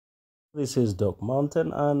This is Doc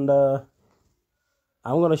Mountain, and I'm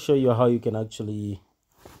going to show you how you can actually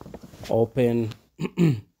open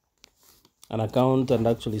an account and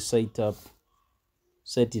actually set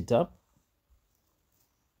it up.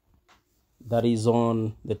 That is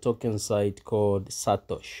on the token site called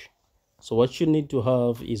Satoshi. So what you need to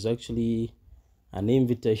have is actually an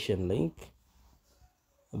invitation link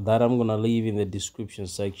that I'm going to leave in the description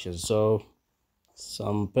section. So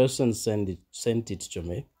some person sent it to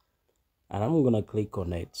me, and I'm going to click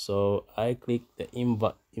on it. So I click the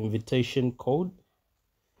invitation code,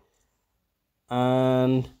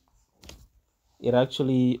 and it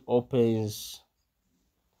actually opens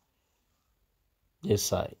this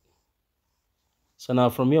side. So now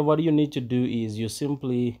from here, what you need to do is you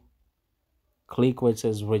simply click where it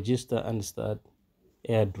says register and start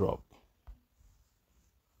airdrop.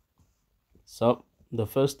 So the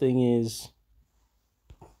first thing is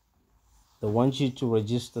they want you to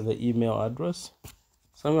register the email address.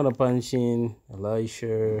 So I'm going to punch in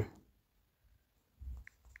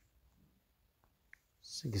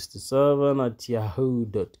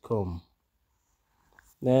elisha67@yahoo.com.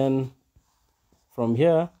 Then from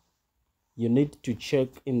here, you need to check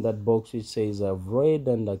in that box which says I've read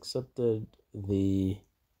and accepted the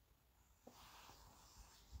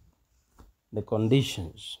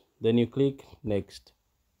conditions. Then you click next.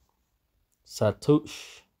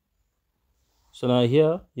 Satoshi. So now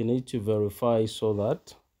here you need to verify so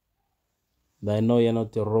that I know you're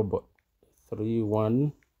not a robot.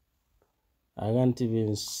 3-1. I can't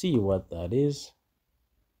even see what that is.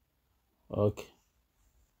 Okay.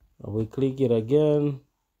 We click it again.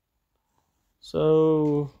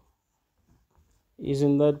 So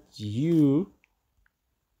isn't that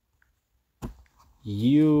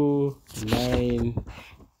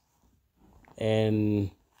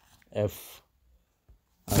U9NF?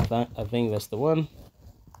 I think that's the one.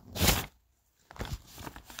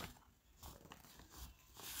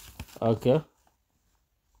 Okay.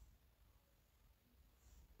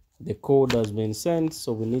 The code has been sent,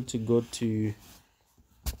 so we need to go to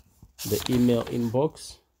the email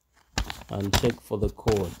inbox and check for the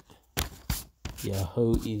code.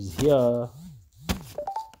 Yahoo is here.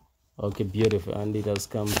 Okay, beautiful, and it has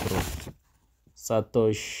come through.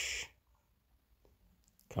 Satoshi,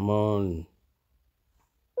 come on.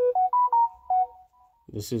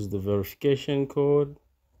 This is the verification code.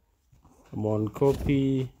 Come on,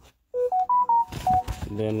 copy.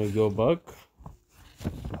 Then we go back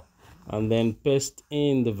and then paste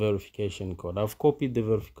in the verification code. I've copied the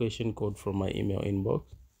verification code from my email inbox,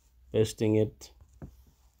 pasting it,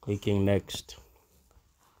 clicking next,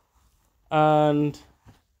 and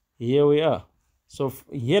here we are. So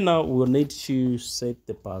here now we'll need to set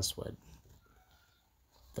the password.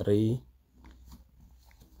 3,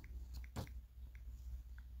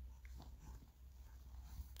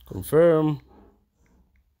 confirm.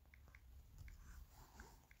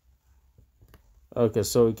 Okay,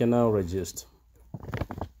 so we can now register.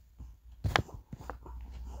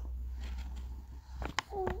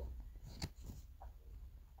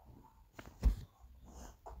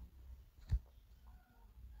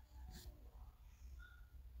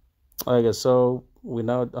 Okay, so we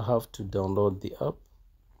now have to download the app.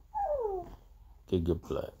 Google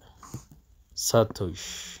Play.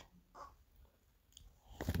 Satoshi.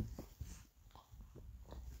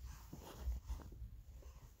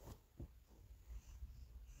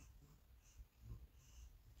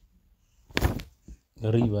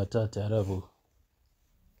 Riba tata rabu.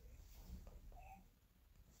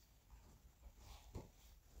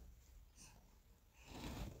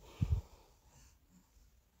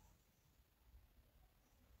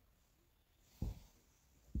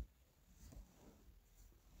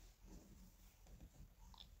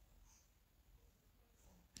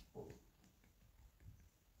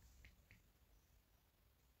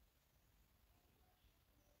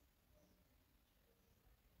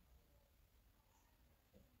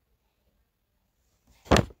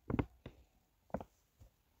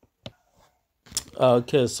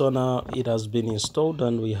 Okay, so now it has been installed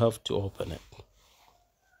and we have to open it.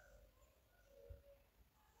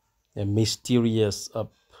 A mysterious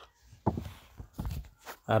app.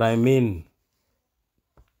 And I mean,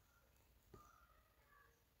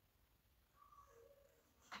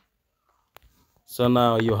 so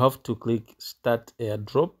now you have to click start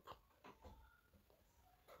airdrop.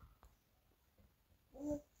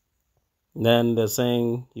 Then they're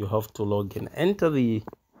saying you have to log in. Enter the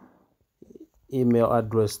email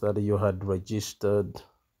address that you had registered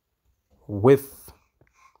with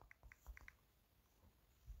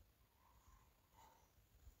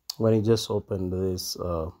when you just opened this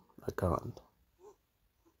account.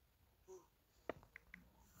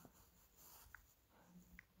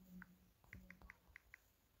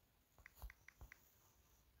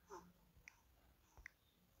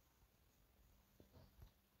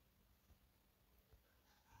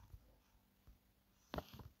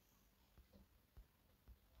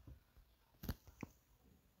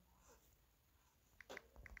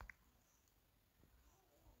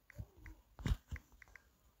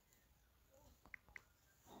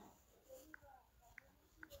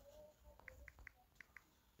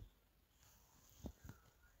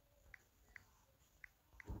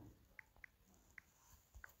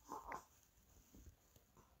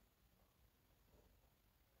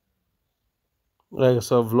 Like,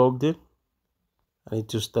 so I've logged in. I need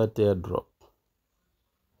to start the airdrop.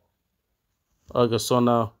 Okay, so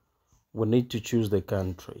now we need to choose the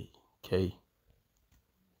country. Okay,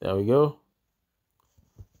 there we go.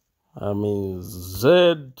 I'm in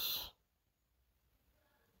Z.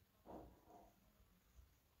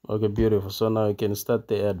 Okay, beautiful. So now I can start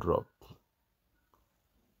the airdrop.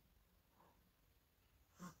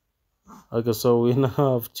 Okay, so we now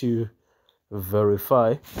have to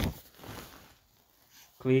verify.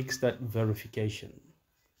 Click start verification.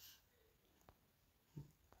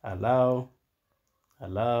 Allow.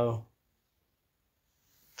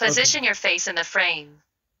 Position your face in the frame.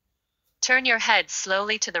 Turn your head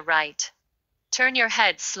slowly to the right. Turn your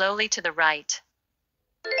head slowly to the right.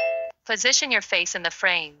 Position your face in the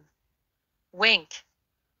frame. Wink.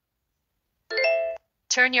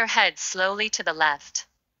 Turn your head slowly to the left.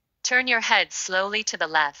 Turn your head slowly to the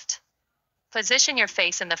left. Position your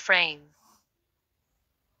face in the frame.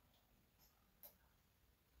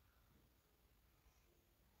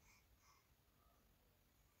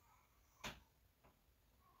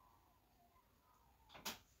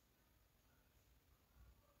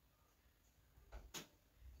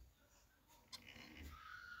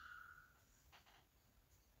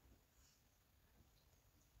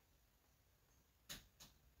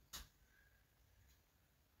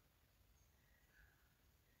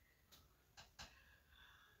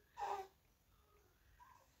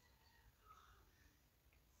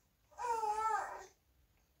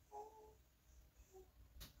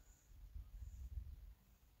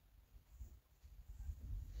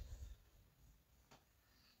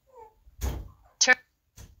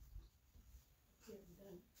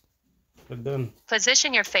 Done.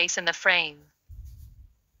 Position your face in the frame.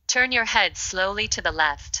 Turn your head slowly to the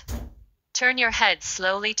left. Turn your head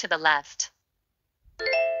slowly to the left.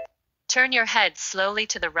 Turn your head slowly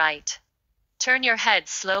to the right. Turn your head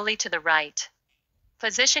slowly to the right.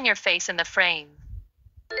 Position your face in the frame.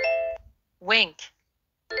 Wink.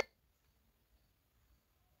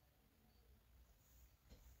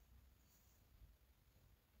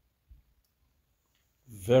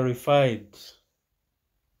 Verified.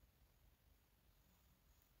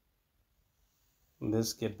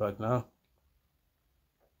 Let's get back now.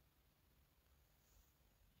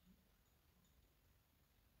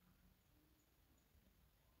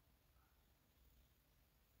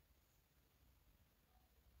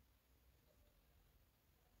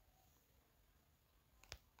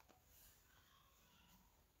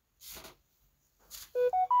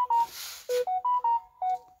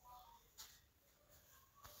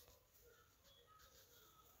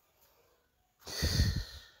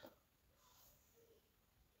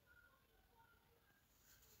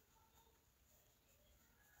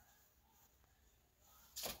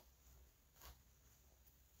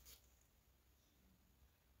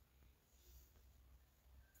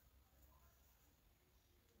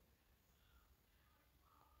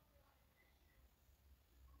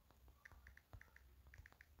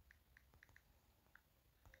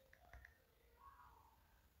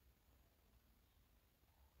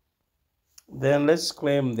 Then let's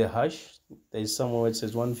claim the hash. There's somewhere it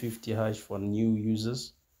says 150 hash for new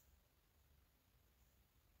users.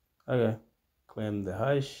 Okay, claim the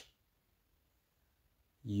hash.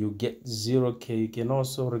 You get 0K. You can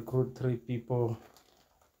also recruit 3 people.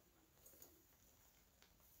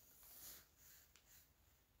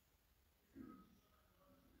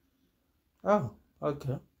 Oh,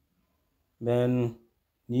 okay. Then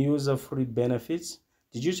new user free benefits.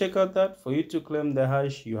 Did you check out that? For you to claim the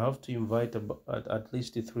hash, you have to invite at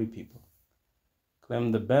least 3 people.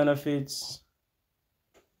 Claim the benefits.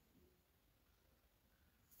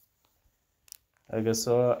 Okay,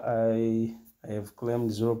 so I have claimed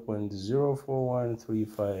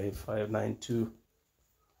 0.041355592.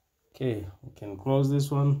 Okay, we can close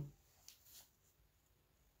this one.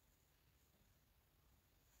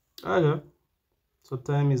 Okay, so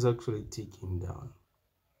time is actually ticking down.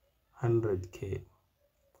 100K.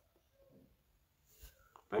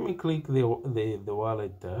 Let me click the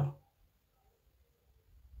wallet there.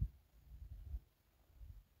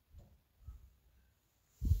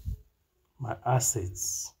 My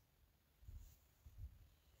assets.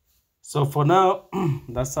 So for now,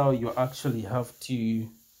 that's how you actually have to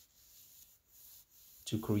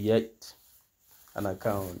create an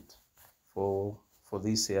account for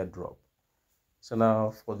this airdrop. So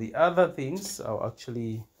now for the other things, I'll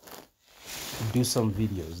actually do some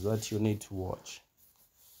videos that you need to watch.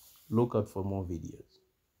 Look out for more videos.